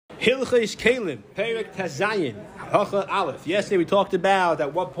Hilchos Kelim, Perek Tazayin, Hacha Aleph. Yesterday we talked about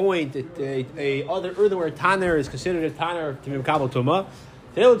at what point a other earthenware tanner is considered a tanner to be Mekabel Tumah.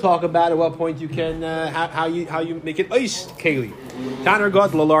 Today we'll talk about at what point you can how you make it ice keli. Tanner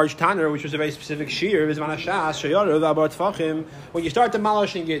got a large tanner, which was a very specific shear. When you start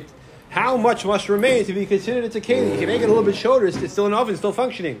demolishing it, how much must remain to be considered it's a keli? You can make it a little bit shorter. It's still in the oven, still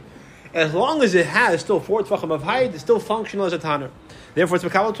functioning. As long as it has still 4 tefachim of height, it's still functional as a tanner. Therefore, it's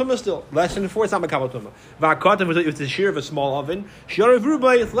Mekabel Tumah still. Less than 4, it's not Mekabel Tumah. Va'akatam, if it's a shear of a small oven, Shiar of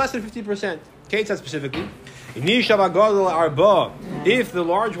Rubai, it's less than 50%. Okay, that specifically. If the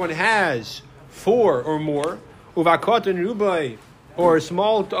large one has 4 or more, Uva'akatam Rubai, or a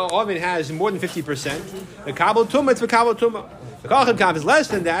small oven has more than 50%, Mekabel Tumah, it's Mekabel Tumah. The Kachim is less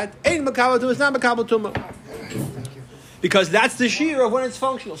than that, ain't Mekabel Tumah, it's not Mekabel Tumah. Because that's the shear of when it's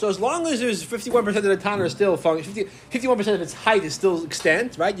functional. So as long as there's 51% of the tanner is still functional, 51% of its height is still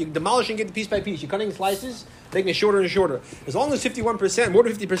extant, right? You're demolishing it piece by piece. You're cutting slices, making it shorter and shorter. As long as 51%, more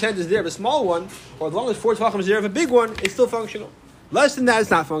than 50% is there of a small one, or as long as 4 tefachim is there of a big one, it's still functional. Less than that, it's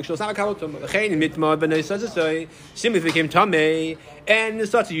not functional. It's not a Mekabel Tumah. Simply if it became tamei, and the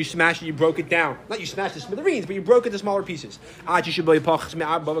such you smashed it, you broke it down. Not you smashed the smithereens, but you broke it to smaller pieces.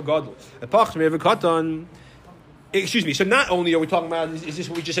 Excuse me. So not only are we talking about is this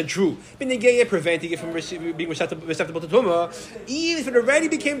what we just said true, preventing it from being receptible to tumah, even if it already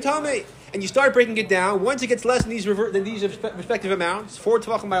became tamei, and you start breaking it down, once it gets less than these respective amounts, 4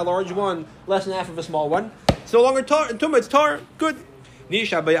 tefachim by a large one, less than half of a small one, it's no longer tar. In tumah, it's tar. Good.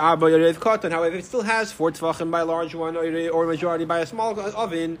 However, if it still has 4 tefachim by a large one, or majority by a small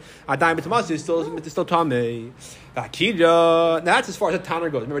oven, it's still tamei. Akira, now that's as far as a tanner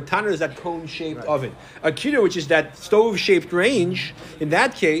goes. Remember, tanner is that cone-shaped oven. Akira, which is that stove-shaped range, in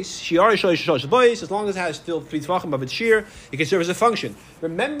that case, as long as it has still 3 tefachim of its shear, it can serve as a function.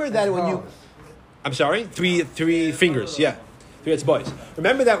 Remember that when you... I'm sorry? 3 fingers, yeah. 3 boys.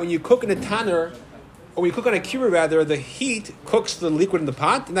 Remember that when you cook in a tanner, or when you cook on a kira rather, the heat cooks the liquid in the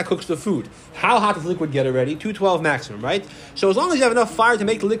pot, and that cooks the food. How hot does the liquid get already? 212 maximum, right? So as long as you have enough fire to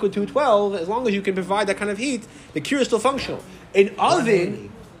make the liquid 212, as long as you can provide that kind of heat, the kira is still functional. In oven...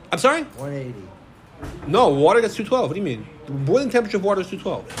 I'm sorry? 180. No, water gets 212. What do you mean? The boiling temperature of water is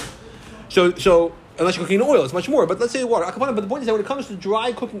 212. So unless you're cooking in oil, it's much more. But let's say water. But the point is that when it comes to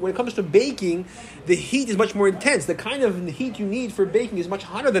dry cooking, when it comes to baking, the heat is much more intense. The kind of heat you need for baking is much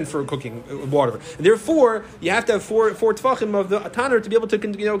hotter than for cooking water. And therefore, you have to have 4 tefachim of the tanner to be able to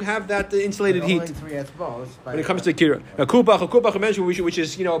have that insulated heat. When it comes to kira, a kupach mentioned which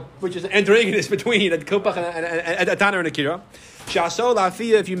is antagonist between a kupach and a tanner and a kira.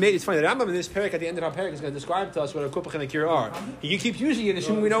 If you made, it's funny, the Rambam in this parak at the end of our parak is going to describe to us what a kupach and a kira are. You keep using it,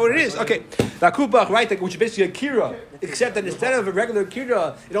 assuming we know what it is. Okay, the kupach, right, which is basically a kira, except that instead of a regular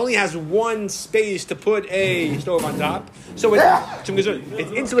kira, it only has one space to put a stove on top, so it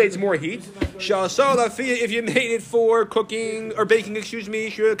insulates more heat. If you made it for cooking or baking, shir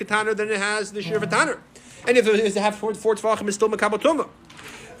kataner, then it has the shir of a tanner. And if it is to have 4 tefachim, it's still Mekabel Tumah.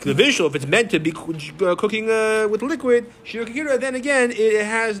 The visual, if it's meant to be cooking with liquid, shir kira, then again, it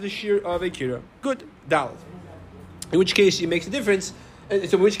has the shir of a kira. Good. Dalet. In which case, it makes a difference.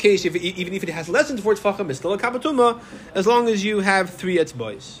 So in which case, even if it has less than 4 tefachim, it's still a Mekabel Tumah, as long as you have 3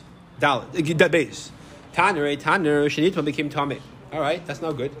 etzbois. Dalet. That base. Tanner, shenitma became tamei. All right, that's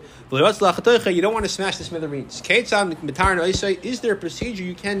no good. You don't want to smash the smithereens. Is there a procedure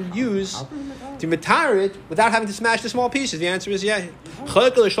you can use to mitar it without having to smash the small pieces? The answer is yeah.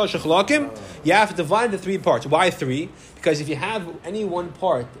 You have to divide into 3 parts. Why 3? Because if you have any one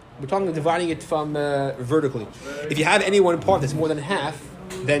part, we're talking about dividing it from vertically. If you have any one part that's more than half,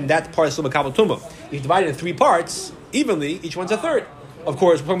 then that part is still Mekabel Tumah. If you divide it into 3 parts evenly, each one's a third. Of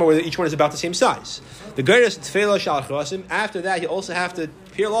course, we're talking about whether each one is about the same size. The greatest tefillah shal charasim. After that, you also have to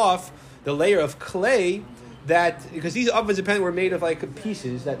peel off the layer of clay because these ovens apparently were made of like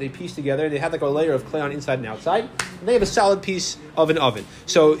pieces that they piece together. They had like a layer of clay on inside and outside, and they have a solid piece of an oven.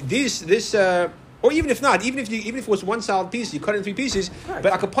 So or even if not, even if it was one solid piece, you cut it in 3 pieces. Right.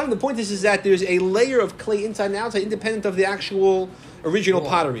 But the point is that there's a layer of clay inside and outside, independent of the actual original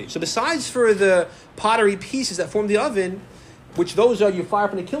pottery. So besides for the pottery pieces that form the oven, which those are you fire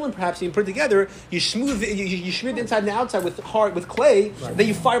up in a kiln perhaps, and you put it together, you smear the inside and the outside with clay, right. Then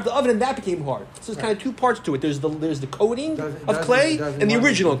you fire up the oven and that became hard. So there's kind of 2 parts to it. There's the coating of clay and the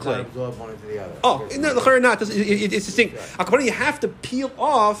original clay. Oh, no, not. It's distinct. Right. You have to peel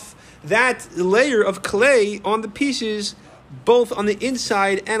off that layer of clay on the pieces, both on the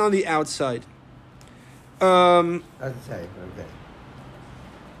inside and on the outside. That's the same, okay.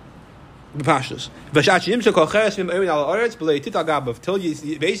 B'pashtus. Till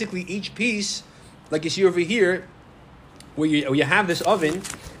you basically each piece, like you see over here, where you have this oven,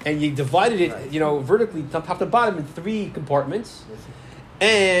 and you divided it, vertically, top to bottom, in 3 compartments,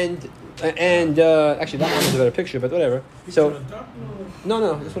 and actually that one is a better picture, but whatever. So,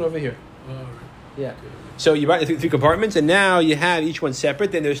 no, this one over here. Yeah. So you write it 3 compartments, and now you have each one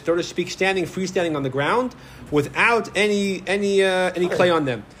separate. Then there's, so to speak, freestanding on the ground, without any clay on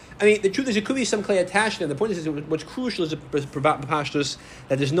them. I mean, the truth is, it could be some clay attached to them. The point is, what's crucial is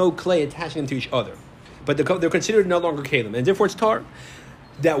that there's no clay attaching them to each other. But they're considered no longer kalim, and therefore it's tar.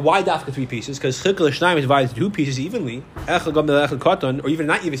 That why dafka 3 pieces? Because chikel shnayim is divided into 2 pieces evenly, or even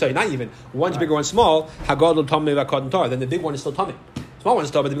not even. One's bigger, one's small. Hagadol tamei v'katan tar. Then the big one is still tamei. Small one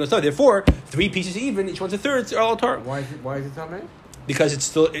is tar, but the big one is tar. Therefore, 3 pieces even. Each one's a third. It's all tar. Why is it tamei? Because it's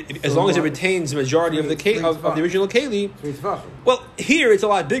still, as long as it retains the majority of the original keli. Well, here it's a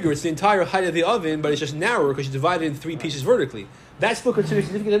lot bigger. It's the entire height of the oven, but it's just narrower because you divide it in 3 pieces vertically. That's still considered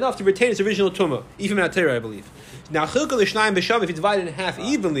significant enough to retain its original tumah, even in Atera, I believe. Now, chilkel l'shnayim b'shav, if you divide it in half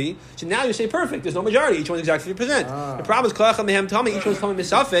evenly, so now you say perfect. There's no majority. Each one's exactly 3%. The problem is kolacham mehem tami. Each one's coming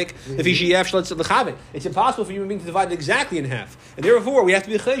misafik. If he sheyef shletz lechavit, it's impossible for human being to divide it exactly in half, and therefore we have to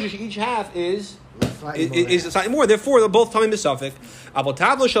be chayyish. Each half is slightly more. Therefore, they're both coming misafik. Abel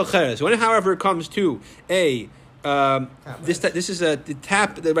tavlo shel cheres. When, however, it comes to a this is a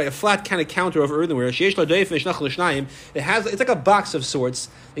flat kind of counter of earthenware. It has, it's like a box of sorts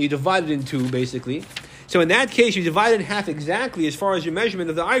that you divide it into, basically. So in that case, you divide it in half exactly as far as your measurement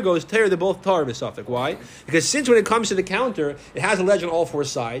of the eye goes. They're both tar b'safek. Why? Because since when it comes to the counter, it has a ledge on all 4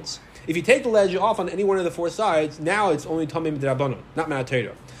 sides. If you take the ledge off on any one of the 4 sides, now it's only tamim d'Rabbanan, not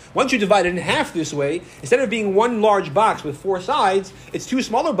ma'atera. Once you divide it in half this way, instead of being one large box with 4 sides, it's 2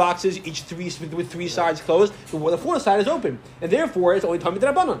 smaller boxes, each with 3 sides closed. The 4th side is open, and therefore it's only tamim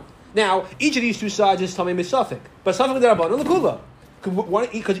d'Rabbanan. Now, each of these 2 sides is tamim misafek, but safek d'Rabbanan l'kula,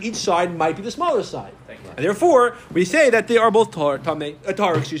 because each side might be the smaller side, and therefore we say that they are both tar. No.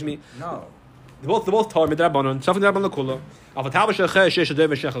 They're both tar midrabanan. Safek midrabanan lekula. Avatava shecheh shesh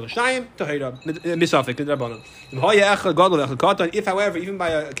adeva shechel shnayim tahira misafek midrabanan. If, however, even by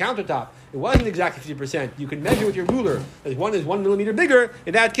a countertop, it wasn't exactly 50%, you can measure with your ruler. As one is 1 millimeter bigger.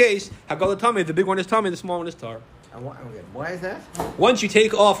 In that case, hagala tamei, the big one is tamei, the small one is tar. Why is that? Once you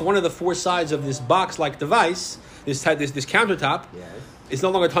take off one of the 4 sides of this box-like device, this countertop, yes, it's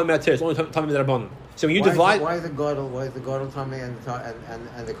no longer tamei atir. It's only tamei midrabanan. So when you divide, why is the gadol tamei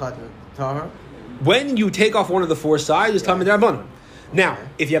and the cotton tar? When you take off one of the 4 sides, it's tamei d'Rabbanan. Now,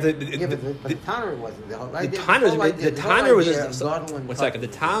 if you have the tanner wasn't the whole. The tanner was one second. The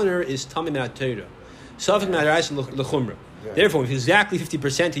tanner is tamei d'Torah. Safek ma'arais l'chumra. Therefore, if it's exactly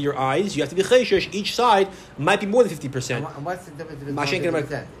 50% to your eyes, you have to be chayshish. Each side might be more than 50%. And what's the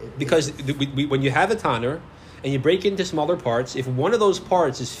difference? Because when you have a tanner and you break it into smaller parts, if one of those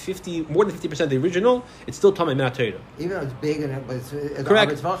parts is more than 50% of the original, it's still tamei ma'atera. Even though it's big but it's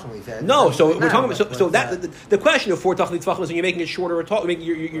correct. We said. No, so we're talking about so that the question of 4 tachlit tvachim is when you're making it shorter or tall,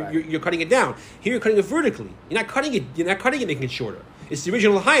 you're cutting it down. Here you're cutting it vertically. You're not cutting it, making it shorter. It's the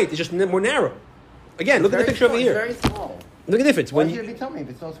original height. It's just more narrow. Again, look at the picture over here. It's very small. Look at the difference. Why should it be tamei if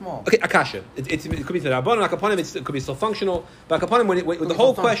it's so small? Okay, akasha. It could be the rabbanon. Akapanim, it could be still functional. But akapanim, when the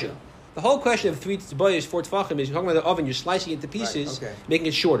whole question. The whole question of 3 tzbayis, 4 tefachim is you're talking about the oven, you're slicing it into pieces, making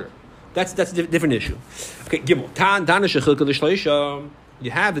it shorter. That's a different issue. Okay, Gimel.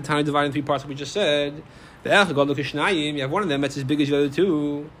 You have the tana divided in 3 parts, like we just said. You have one of them that's as big as the other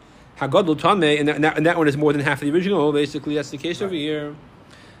 2. Hagadol tamei, and that one is more than half of the original. Basically, that's the case over here.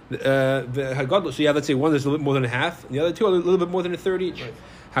 So you have, let's say, one that's a little bit more than half, and the other 2 are a little bit more than a third each.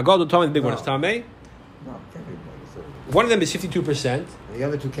 Hagadol tamei, the big one is tamei. No, one of them is 52%. The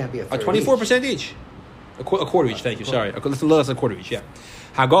other 2 can't be a third. 24% each. A quarter each. Thank you. Sorry, less than a quarter each. Yeah.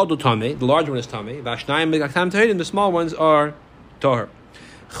 Hagadol tamei. The large one is tamei. Vashnayim megaktam tahid, and the small ones are tahor.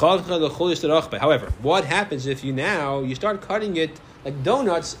 However, what happens if you start cutting it like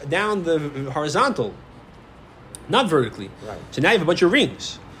donuts down the horizontal, not vertically? Right. So now you have a bunch of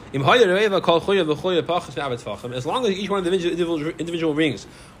rings. As long as each one of the individual rings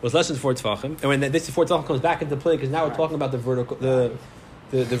was less than 4 tefachim, and when this 4 tefachim comes back into play, because now we're talking about the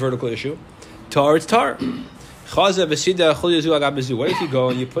vertical issue, tar, it's tar. What if you go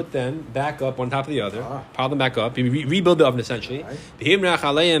and you put them back up on top of the other, pile them back up, you rebuild the oven essentially. You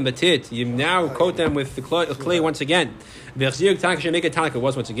now coat them with the clay once again. Make a tanaka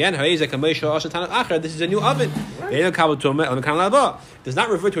was once again. This is a new oven. Does not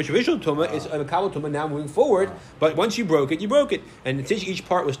refer to a traditional tumah. It's a kabbalah tumah now moving forward. But once you broke it, and since each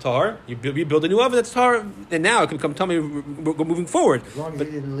part was tar, you rebuild a new oven that's tar, and now it can become tummy moving forward. As long as you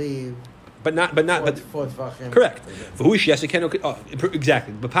didn't leave Four tvachim. Correct.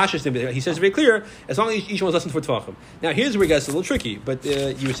 Exactly. But Pasha's, he says very clear, as long as each one's less than 4 tvachim. Now here's where it gets a little tricky, but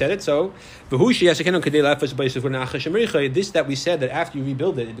you said it, so this that we said that after you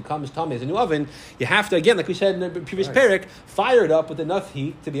rebuild it, it becomes tummy as a new oven, you have to, again, like we said in the previous parak, fire it up with enough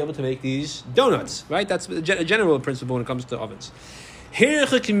heat to be able to make these donuts, right? That's a general principle when it comes to ovens.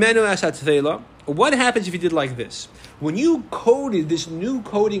 What happens if you did like this? When you coated this new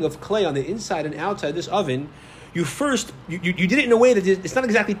coating of clay on the inside and outside of this oven, you did it in a way that it's not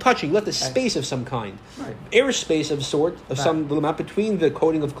exactly touching. You left a space of some kind, airspace of sort, of some little amount between the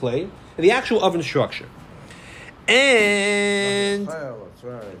coating of clay and the actual oven structure. And and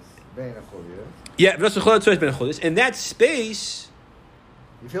that space,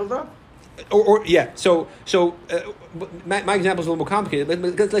 you filled up. My example is a little more complicated.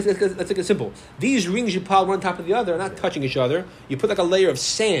 Let's make it simple. These rings you pile one on top of the other are not touching each other. You put like a layer of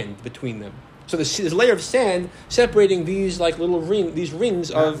sand between them. So there's a layer of sand separating these like little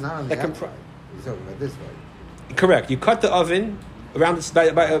rings of not on the outside. You're talking about this way. Correct. You cut the oven around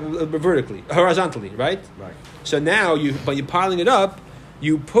vertically, horizontally, right? Right. So now when you're piling it up,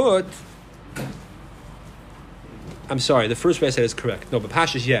 you put. I'm sorry, the first way I said is correct. No, but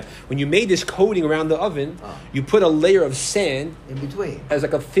Pasha's, when you made this coating around the oven, you put a layer of sand in between, as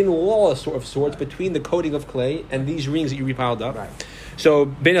like a thin wall of sorts between the coating of clay and these rings that you repiled up. Right. So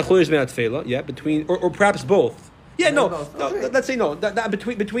ben achol is ben atfela, between or perhaps both. Let's say no. That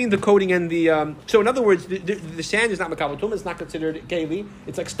between the coating and the so in other words, the sand is not makabel tumah. It's not considered keli.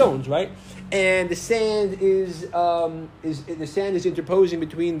 It's like stones, right? And the sand is interposing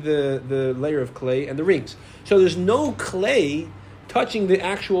between the layer of clay and the rings. So there's no clay touching the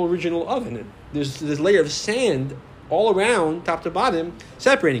actual original oven. There's this layer of sand all around, top to bottom,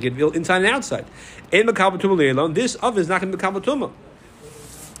 separating it inside and outside. And makabel tumah leilon. This oven is not going to be makabel tumah.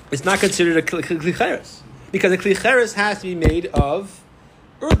 It's not considered a kli cheres. Because a kli cheres has to be made of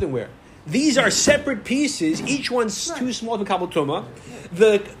earthenware. These are separate pieces. Each one's too small to makabel tumah.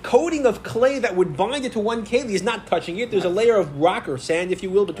 The coating of clay that would bind it to one keli is not touching it. There's a layer of rock or sand, if you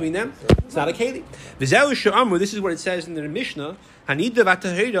will, between them. It's not a keli. This is what it says in the Mishnah. Hanida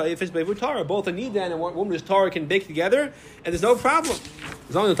v'tahira if it's bevu tara. Both a nida and a woman who's tara can bake together, and there's no problem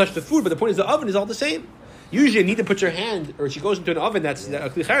as long as they touch the food. But the point is, the oven is all the same. Usually, a nida puts her hand, or she goes into an oven that's a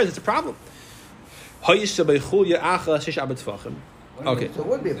kli cheres. It's a problem. Okay. So it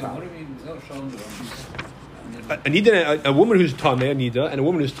would be a problem. A woman who's tameh, nida, and a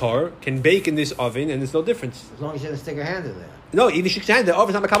woman who's tar can bake in this oven, and there's no difference. As long as she doesn't stick her hand in there. No, even she can. The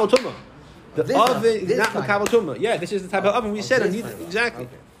oven's not makabel tumah. The oven is not makabel tumah. Yeah, this is the type of oven we said. Exactly.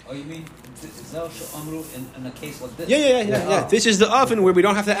 Okay. Oh, you mean in a case like this? Yeah. This is the oven where we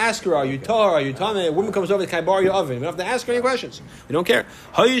don't have to ask her, are you tar, are you tameh? A woman comes over, can I borrow your oven? We don't have to ask her any questions. We don't care.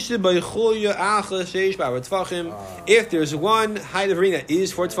 If there's one height of ring that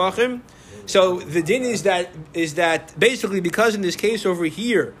is 4 tefachim, so the din is that basically because in this case over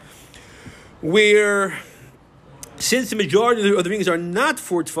here, where since the majority of the rings are not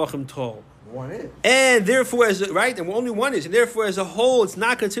 4 tefachim tall, one is. And therefore, and only one is, and therefore, as a whole, it's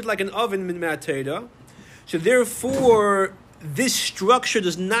not considered like an oven min ma'ateda. So therefore, this structure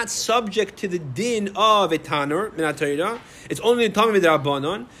is not subject to the din of a tanur min ma'ateda. It's only a tameh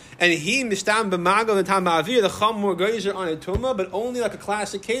midrabanan, and he mistam b'magal and tam ba'avir the chamor geyser on a tumah, but only like a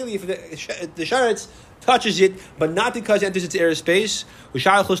classic keli if the sheretz touches it, but not because it enters its airspace.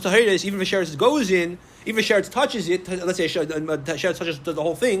 Even if a sheretz goes in. Even if Sheretz touches it, let's say Sheretz touches the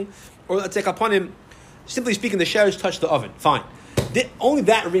whole thing, or let's say upon him, simply speaking, the Sheretz touched the oven. Fine. Only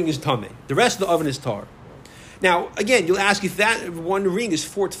that ring is tameh. The rest of the oven is tar. Now, again, you'll ask if that one ring is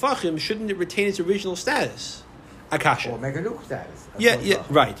 4 tefachim, shouldn't it retain its original status? Akasha. Or make a new status.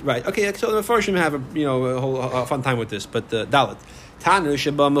 Right. Okay, so the first should have a whole fun time with this, but Dalit. Tanner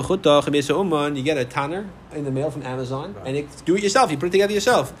sheba mechuta chemesa uman. You get a tanner in the mail from Amazon, and do it yourself. You put it together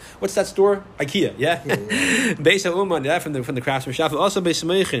yourself. What's that store? IKEA. Yeah. Beisa uman. That from the craftsmanship. Also beisa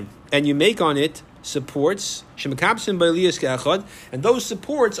meichin, and you make on it supports shemekapsim ba'liyas ke'achad, and those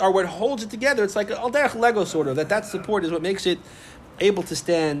supports are what holds it together. It's like an alderech Lego sort of. That support is what makes it able to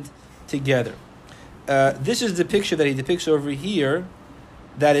stand together. This is the picture that he depicts over here.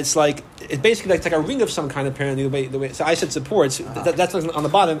 That it's basically like a ring of some kind apparently the way. So I said supports. That's on the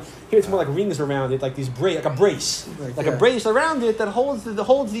bottom. Here it's more like rings around it, like these like a brace, a brace around it that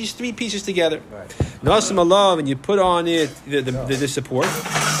holds these 3 pieces together. Nasim alav, and you put on it the support.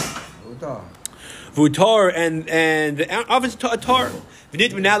 Vutar and the oven's tar.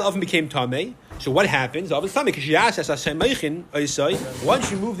 Now the oven became tameh. So what happens? The oven's tameh because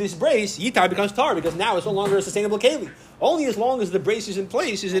once you move this brace, yitar becomes tar because now it's no longer a sustainable keli. Only as long as the brace is in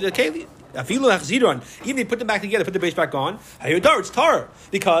place is it a keli. Even if you put them back together, put the base back on, it's tar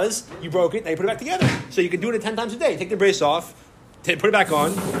because you broke it. Now you put it back together, so you can do it 10 times a day. Take the brace off. Put it back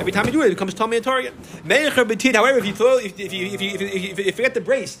on. Every time you do it, it becomes tummy and target. However, if you forget the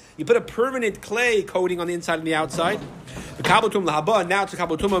brace, you put a permanent clay coating on the inside and the outside. The kabel tumah lahaba. Now it's a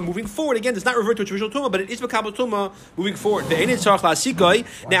kabel tumah moving forward. Again, does not revert to its original tumah, but it is a kabel tumah moving forward.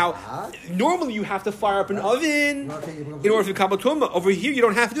 Now, normally you have to fire up an oven in order for the kabel tumah. Over here, you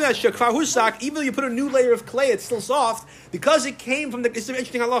don't have to do that. Shekfar husak. Even though you put a new layer of clay, it's still soft because it came from the. It's an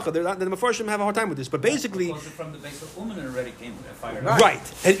interesting halacha. The Mefarshim have a hard time with this, but basically, from the base of uman already came fired. Right.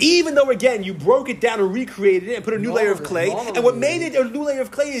 And even though, again, you broke it down and recreated it and put a new layer of clay, and what made it a new layer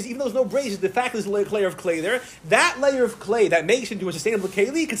of clay is, even though there's no braces, the fact there's a layer of clay there, that layer of clay that makes it into a sustainable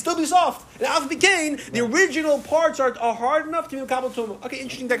keli can still be soft. And alpha became, the original parts are hard enough to be a kabel tumah. Okay,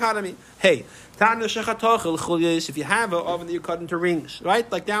 interesting dichotomy. Hey, if you have an oven that you cut into rings,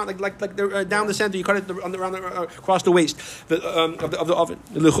 right, like down the center, you cut it across the waist of the oven.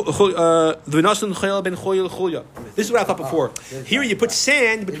 This is what I thought before. Here you put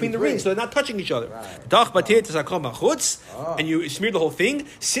sand between the rings, so they're not touching each other. And you smear the whole thing.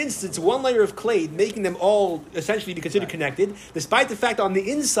 Since it's one layer of clay, making them all essentially be considered connected, despite the fact on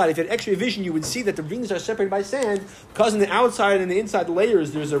the inside, if you had X-ray vision, you would see that the rings are separated by sand, because on the outside and the inside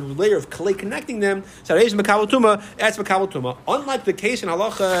layers, there's a layer of clay connecting them. So that's makabel tumah. Unlike the case in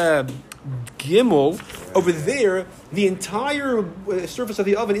halacha Gimel, over there, the entire surface of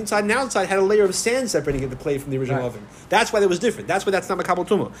the oven, inside and outside, had a layer of sand separating the clay from the original oven. That's why that was different. That's why that's not makabel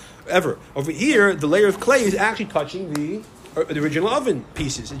tumah ever. Over here, the layer of clay is actually touching the original oven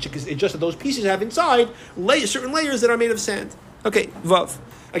pieces. It's just that those pieces have inside certain layers that are made of sand. Okay, vav.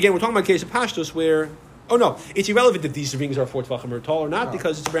 Again, we're talking about a case of pashtos where, it's irrelevant if these rings are 4 tvachim or tall or not,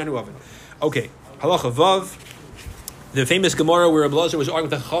 because it's a brand new oven. Okay, halacha vav. The famous Gemara where Rabbi Elazar was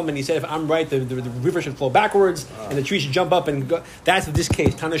arguing with the Chacham and he said, if I'm right, the river should flow backwards and the tree should jump up and go. That's this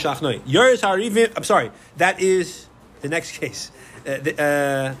case. Tana Shachnoi. Yoris Harivim. I'm sorry. That is the next case.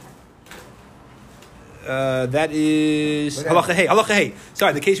 That is halacha hey. Halacha hey.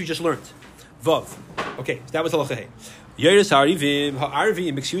 Sorry, the case we just learned. Vav. Okay, so that was halacha hey. Yoris Harivim.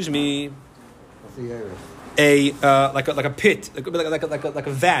 Ha'arvim. Excuse me. What's the yoris? Like a pit, like a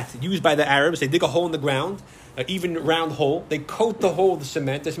vat used by the Arabs. They dig a hole in the ground, an even round hole. They coat the hole with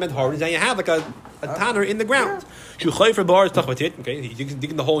cement. The cement hardens, and you have like a tanner in the ground. Okay, you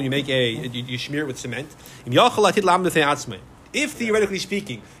dig in the hole and you make you smear it with cement. If theoretically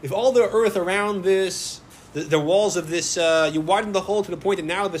speaking, if all the earth around this, the walls of this, you widen the hole to the point that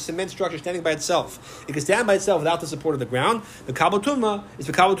now the cement structure is standing by itself. It can stand by itself without the support of the ground. The kabel tumah is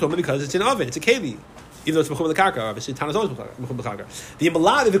the kabel tumah because it's an oven. It's a keli. Even though it's mechum l'karka, obviously Tana's always mechum l'karka. The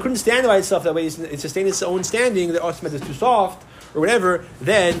imalad, if it couldn't stand by itself that way, it sustained its own standing. The cement is too soft or whatever.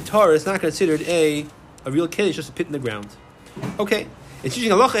 Then Torah is not considered a real keli. It's just a pit in the ground. Okay, it's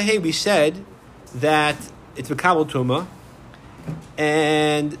using halacha hey. We said that it's mekabel tumah,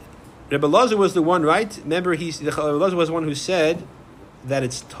 and Rebbe Elazar was the one, right? Remember, Rebbe Elazar was the one who said that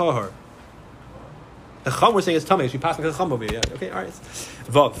it's tahor. The Chacham was saying it's tamei. So we passed the Chacham over here. Yeah. Okay, all right.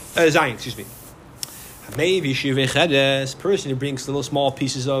 Vav, Zayin, excuse me. Maybe person who brings little small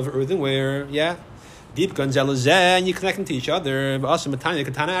pieces of earthenware, deep gonzalez, and you connect them to each other. But also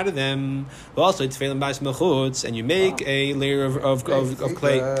katana out of them. But also it's failing by smechutz, and you make a layer of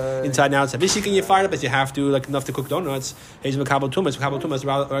clay inside and outside. Basically, you fire it up as you have to, like enough to cook donuts. Despite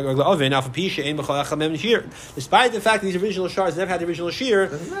the fact that these original shards never had the original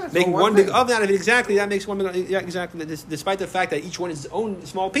shear, making one big oven out of it, exactly that makes one big. Yeah, exactly. Despite the fact that each one is its own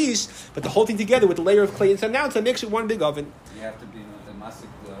small piece, but the whole thing together with the layer of clay inside and outside makes it one big oven. You have to be the masik.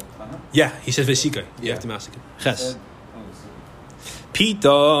 Yeah, he says vesika. You have to massacre. Ches.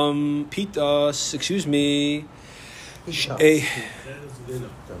 Pitos. Excuse me. A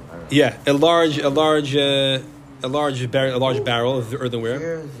large barrel of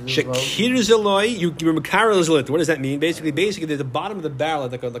earthenware. Shekir zeloi. You remember it. What does that mean? Basically, the bottom of the barrel,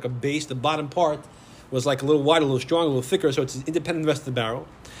 like a base. The bottom part was like a little wider, a little stronger, a little thicker, so it's independent of the rest of the barrel.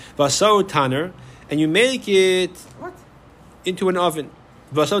 Vaso tanner, and you make it into an oven.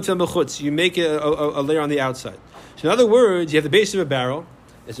 You make a layer on the outside. So in other words, you have the base of a barrel.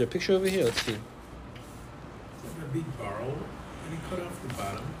 Is there a picture over here? Let's see. It's like a big barrel, and you cut off the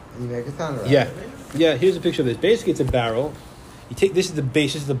bottom. And you make a thunder. Yeah. Here's a picture of this. Basically, it's a barrel. You take this is the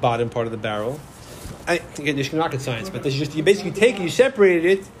base. This is the bottom part of the barrel. Again, this is rocket science, but this is just you basically take it, you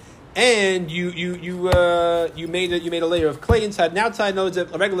separated it, and you made a layer of clay inside and outside. No, it's a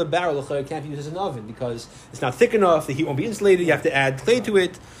regular barrel. Can't be used as an oven because it's not thick enough. The heat won't be insulated. You have to add clay to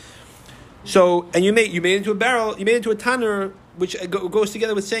it. So, and you made it into a barrel. You made it into a tanner which goes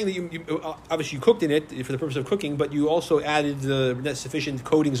together with saying that you obviously you cooked in it for the purpose of cooking, but you also added sufficient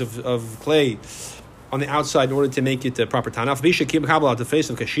coatings of clay on the outside in order to make it proper tana. The face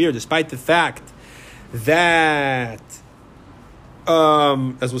of kashir, despite the fact that,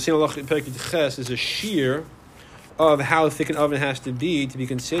 as we'll see in Allah Perek Ches, is a shear of how thick an oven has to be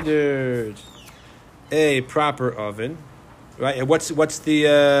considered a proper oven, right? And what's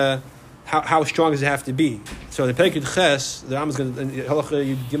the how strong does it have to be? So in the Perek Ches, the Ram is going to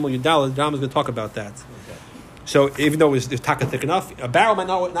Halacha Gimel Yudal, the Ram is going to talk about that. Okay. So even though it's taka thick enough, a barrel might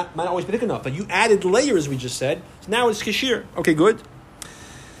not always be thick enough, but you added layers, we just said. So now it's kashir. Okay, good.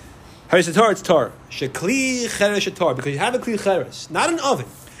 Harisatar, it's tar. Shekli cheres tar, because you have a kli cheres, not an oven,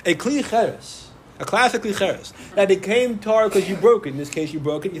 a kli cheres, a classic kli cheres that became tar because you broke it. In this case, you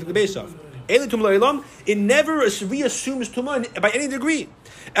broke it. You took the base off. It never reassumes tumah by any degree.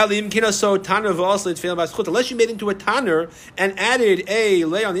 Unless you made it into a tanner and added a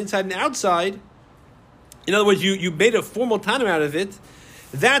layer on the inside and the outside. In other words, you made a formal tanner out of it.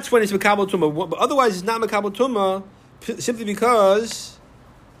 That's when it's makabel tumah. But otherwise, it's not makabel tumah simply because.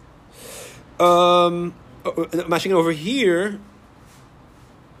 Mashing over here.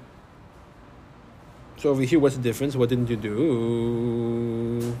 So over here, what's the difference? What didn't you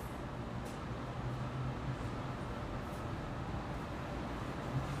do?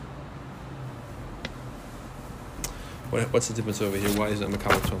 What's the difference over here? Why is it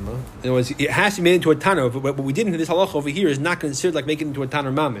makabel tumah? In other words, it has to be made into a tanner. But what we did in this halacha over here is not considered like making it into a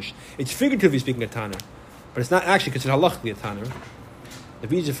tanner mamish. It's figuratively speaking a tanner, but it's not actually considered halachically a tanner. The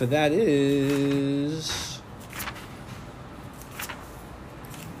reason for that is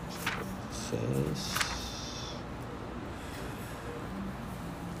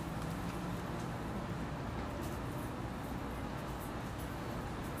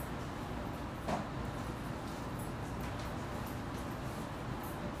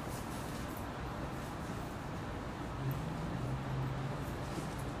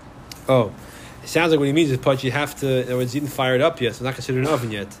it sounds like what he means is, but you have to. In other words, you didn't fire it up yet, so it's not considered an oven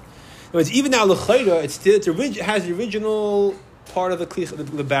yet. In other words, even now l'chayda, it has the original part of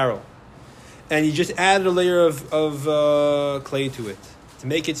the barrel, and you just added a layer of clay to it to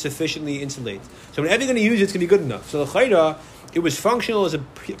make it sufficiently insulate. So whenever you're going to use it, it's going to be good enough. So l'chayda, it was functional as a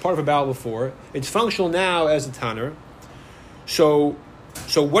part of a barrel before. It's functional now as a tanner. So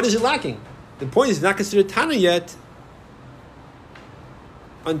what is it lacking? The point is, it's not considered tanner yet.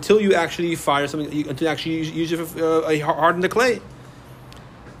 Until you actually fire something, until you actually use it for harden the clay.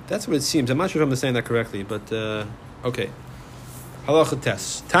 That's what it seems. I'm not sure if I'm saying that correctly, but okay. Halacha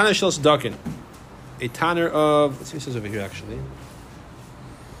test. Tanner shel sadakin. A tanner of, let's see what it says over here actually.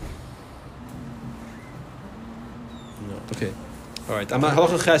 No, okay. All right. I'm not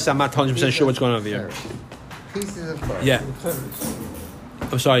halacha ches. I'm not 100% sure what's going on over here. Pieces of tar. Yeah.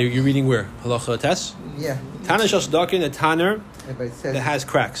 I'm sorry. You're reading where? Halacha test. Yeah. Tanner shel sadakin. A tanner that has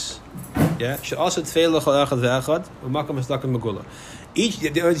cracks. Yeah. Each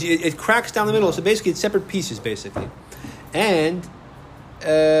it cracks down the middle, so basically it's separate pieces, basically, and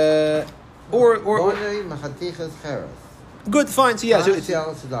or good, fine. So yeah,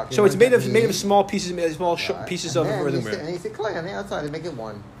 so it's made of small pieces, pieces of earthenware. And he said clay on the outside to make it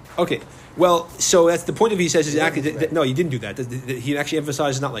one. Okay, well, so that's the point of he says is actually no, you didn't do that. He actually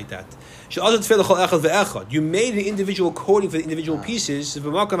emphasizes not like that. You made an individual coating for the individual pieces.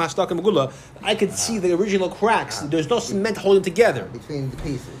 I could see the original cracks. There's no cement holding together between the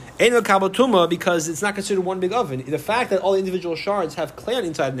pieces. Ain't no makabel tumah because it's not considered one big oven. The fact that all the individual shards have clay on the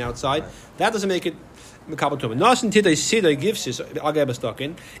inside and outside, that doesn't make it makabel tumah.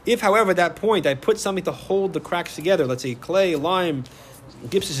 If, however, at that point I put something to hold the cracks together, let's say clay, lime.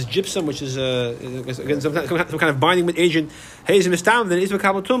 Gypsum is gypsum, which is some kind of binding agent. Then it's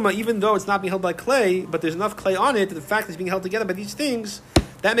makabel tumah, even though it's not being held by clay, but there's enough clay on it. The fact that it's being held together by these things,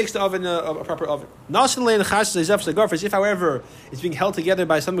 that makes the oven a proper oven. If, however, it's being held together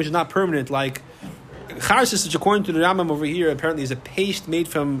by something which is not permanent, like charis, which according to the Rambam over here, apparently is a paste made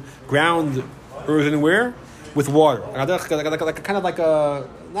from ground earthenware with water, kind of like a.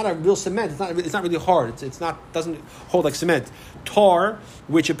 Not a real cement. It's not really hard. It's not doesn't hold like cement. Tar,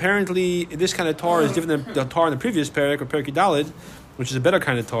 which apparently this kind of tar is different than the tar in the previous Perek or Perek Daled, which is a better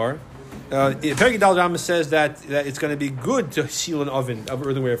kind of tar. Perek Daled Rambam says that it's going to be good to seal an oven of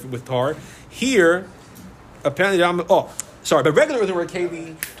earthenware with tar. Here, apparently Rambam. But regular earthenware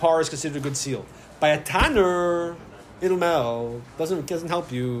keli tar is considered a good seal. By a tanner, it'll melt. Doesn't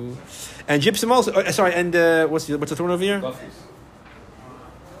help you. And gypsum also. What's the thorn over here?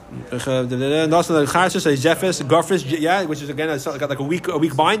 Which is again like a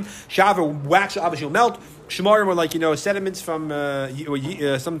weak bind. Shaver wax obviously will melt. Shemarim were like, sediments from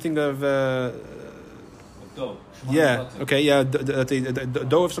something of... Dough. yeah, okay, yeah, the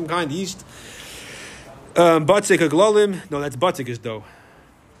dough of some kind, yeast. Batzik, a glolim. No, that's batzik is dough.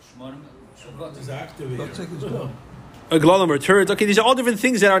 It's activated. A glolim or turds. Okay, these are all different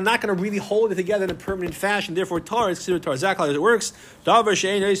things that are not going to really hold it together in a permanent fashion. Therefore, tar is considered tar. Exactly how it works. Davar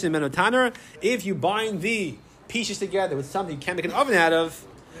she'ein oisin meno taner. If you bind the pieces together with something you can't make an oven out of,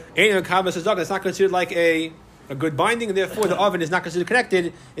 ein hakabas hazak, that's not considered like a good binding, and therefore the oven is not considered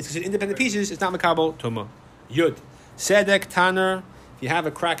connected. It's considered independent pieces. It's not makabel tuma. Yud sedek taner. If you have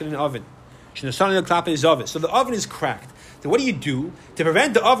a crack in an oven, shenasani l'klape zavis. So the oven is cracked. So what do you do to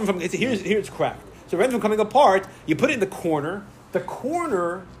prevent the oven from? Here it's cracked. To prevent it from coming apart, you put it in the corner. The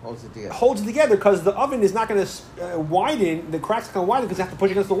corner holds it together because the oven is not going to widen. The crack's not going to widen because you have to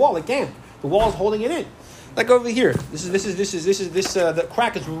push against the wall. It can't. The wall is holding it in. Like over here, the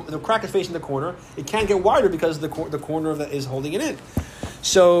crack is facing the corner. It can't get wider because the corner of that is holding it in.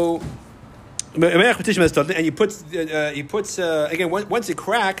 So, and you put again once it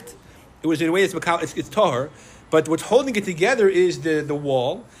cracked, it was in a way it's tahor. But what's holding it together is the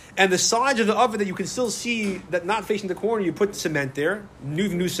wall and the sides of the oven that you can still see that not facing the corner. You put cement there,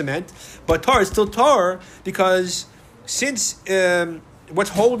 new cement, but tar is still tar because since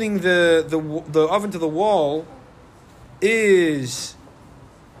what's holding the oven to the wall is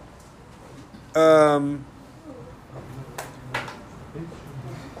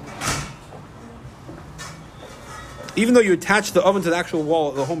even though you attach the oven to the actual wall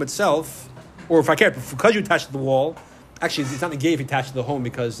of the home itself. Or if I care, because you attach to the wall, actually it's not negay if you attach to the home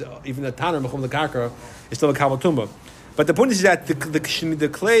because even the taner mechum lekarka is still a kabel tumba. But the point is that the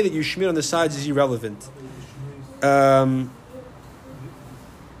clay that you smear on the sides is irrelevant. And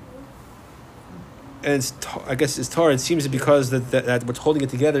I guess it's tar. It seems because that what's holding it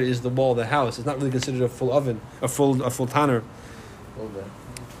together is the wall of the house. It's not really considered a full oven, a full taner.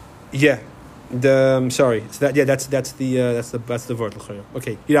 Yeah. Sorry. So that's the word.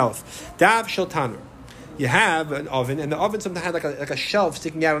 Okay. Yidalef. Dav shel taner. You have an oven, and the oven sometimes has like a shelf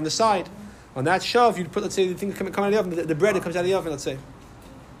sticking out on the side. On that shelf, you put, let's say, the thing coming out of the oven, the bread that comes out of the oven. Let's say.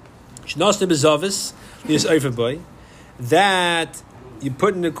 Shnasne bezavis is overboy. That you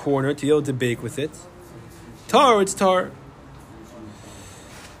put in the corner to be able to bake with it. Tar, it's tar.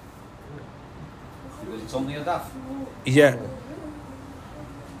 Because it's only a daf. Yeah.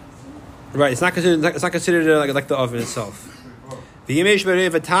 Right, it's not considered like the oven itself. The Yemesh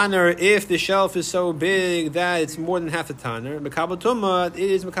Berev Taner, if the shelf is so big that it's more than half the Taner, Mekabel Tumah, it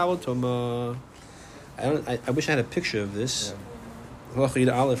is Mekabel Tumah. I wish I had a picture of this.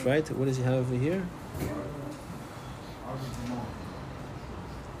 Yeah. Aleph, right? What does he have over here?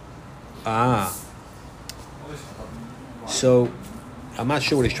 So I'm not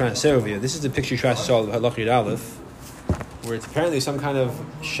sure what he's trying to say over here. This is the picture he tries to solve of Halachid Aleph, where it's apparently some kind of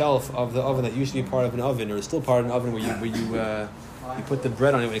shelf of the oven that used to be part of an oven, or it's still part of an oven where you put the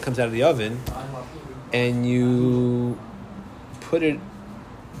bread on it when it comes out of the oven, and you put it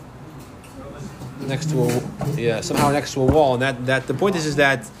next to a wall, and that the point is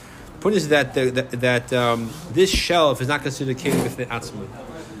that this shelf is not considered keli b'fnei atzmai.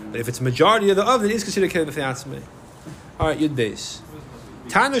 But if it's majority of the oven, it is considered keli b'fnei atzmai. All right, Yud Beis.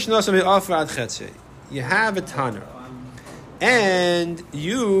 Tanur shnasam me'afar ad chetzei. You have a tanur, and a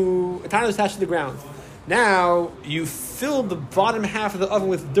tanur is attached to the ground. Now you fill the bottom half of the oven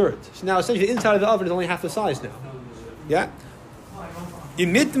with dirt. So now essentially the inside of the oven is only half the size now. Yeah.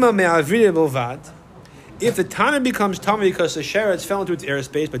 Imitma me'avir belvad. If the tanur becomes tummy because the sheretz fell into its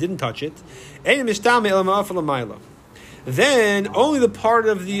airspace but didn't touch it, then only the part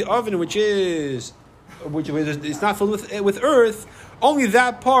of the oven which is not filled with earth, only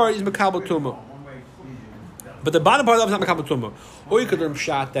that part is mekabel tumah. But the bottom part of the oven is not mekabel tumah. Or you could learn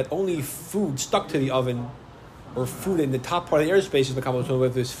shot that only food stuck to the oven, or food in the top part of the airspace is mekabel tumah.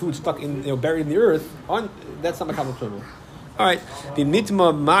 If there's food stuck buried in the earth, that's not mekabel tumah. All right. The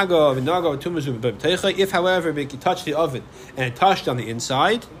mitma mago v'nago tumah. If, however, you touch the oven and it touched on the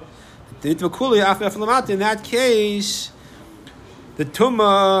inside, in that case, the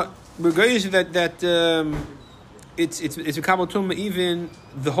tumah it's a kabel tumah, even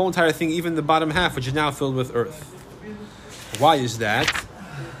the whole entire thing, even the bottom half, which is now filled with earth. Why is that?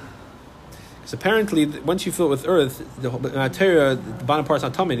 Because apparently, once you fill it with earth, the bottom part's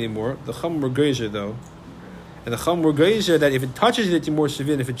not tummy anymore. The chamur geyser though. And the chamur geyser that if it touches it, it's more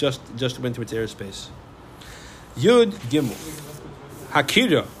severe than if it just went to its airspace. Yud Gimel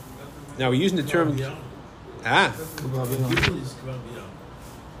Hakira. Now we're using the term. Yeah,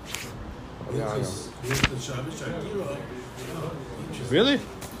 Really?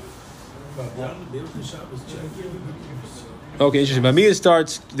 Okay, interesting. Bamiyah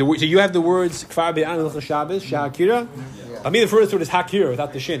starts. So you have the words Kfar Be'an L'chel Shabbos Sha'akira. Bamiyah, the first word is Hakira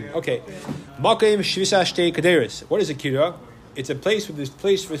without the shin. Okay. Makim Shvisa Shtei Kaderis. What is a kira? It's a place for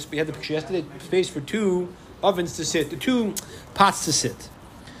we had the picture yesterday. Space for two ovens to sit, two pots to sit.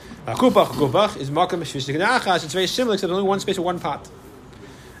 Kupach is Makim Shvisa Kaderis. It's very similar, except only one space for one pot.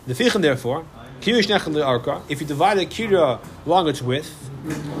 The Fichen, therefore, Kira Shnechel Arka. If you divide a kira along its width.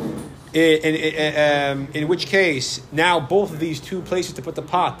 In which case, now both of these two places to put the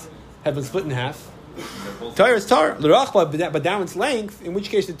pot have been split in half. Tar is tar, but down its length, in which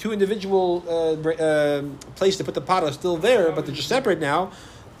case the two individual places to put the pot are still there, but they're just separate now.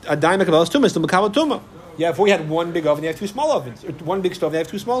 A daim mekabelas tuma is the mekabel tuma. Yeah, if we had one big oven, you have two small ovens. Or one big stove, you have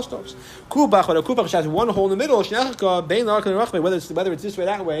two small stoves. Kubach, but a kubach has one hole in the middle. Whether it's this way or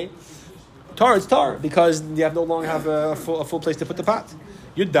that way, tar is tar, because you have no longer have a full place to put the pot.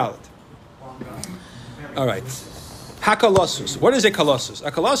 Yud Dalet. All right. Hakalossus. What is a kalossus?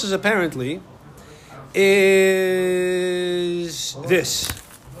 A kalossus apparently is this.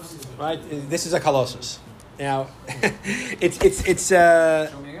 Right? This is a kalossus. Now, it's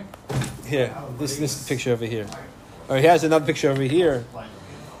here. This picture over here. Or he has another picture over here.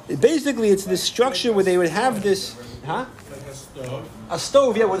 Basically, it's this structure where they would have this, a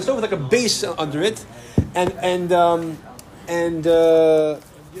stove. Yeah, with a stove with like a base under it, and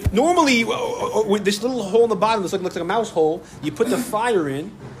normally, with this little hole in the bottom, this looks like a mouse hole. You put the fire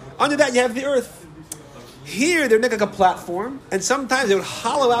in. Under that, you have the earth. Here, they're like a platform, and sometimes they would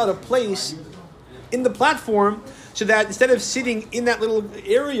hollow out a place in the platform so that instead of sitting in that little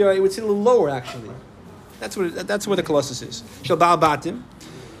area, it would sit a little lower. Actually, that's what the colossus is. Shalbal batim,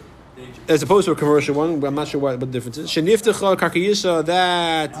 as opposed to a commercial one. I'm not sure what the difference is. Sheniftecha karkiyisa,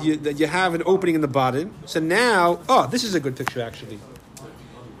 that you have an opening in the bottom. So now, this is a good picture actually.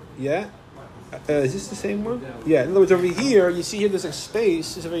 Yeah, is this the same one? Yeah. In other words, over here, you see here there's a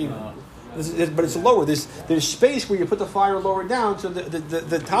space. But it's lower. There's space where you put the fire lower down, so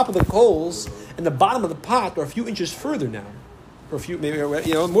the top of the coals and the bottom of the pot are a few inches further now, or a few, maybe more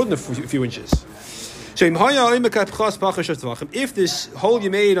than a few inches. So if this hole you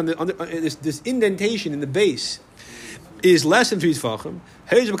made on this indentation in the base is less than 3 tefachim,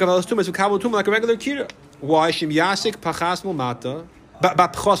 like a regular kira. Why shim yasik pachas mulmata?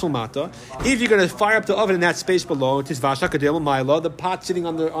 If you're going to fire up the oven in that space below, the pot sitting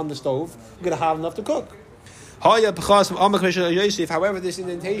on the stove, you're going to have enough to cook. However, this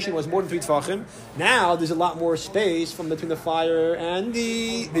indentation was more than 3 tefachim. Now there's a lot more space from between the fire and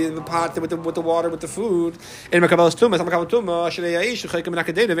the pot with the water, with the food.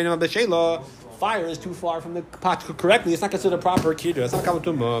 Fire is too far from the pot to cook correctly. It's not considered a proper kiddush. It's not kavam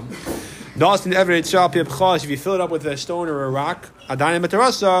tumah. If you fill it up with a stone or a rock,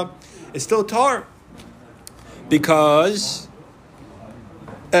 it's still tar, because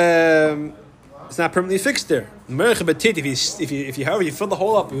it's not permanently fixed there. If you however you fill the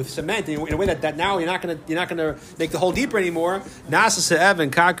hole up with cement in a way that now you're not gonna make the hole deeper anymore. At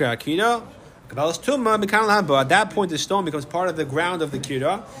that point, the stone becomes part of the ground of the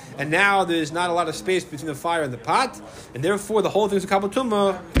kira, and now there's not a lot of space between the fire and the pot, and therefore the whole thing is a kabbalah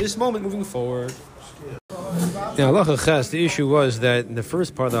tumah. This moment moving forward. Yeah, halacha ches. The issue was that in the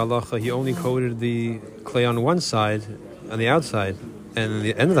first part of the halacha, he only quoted the clay on one side, on the outside, and in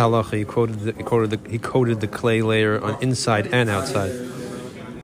the end of the halacha, he quoted the clay layer on inside and outside.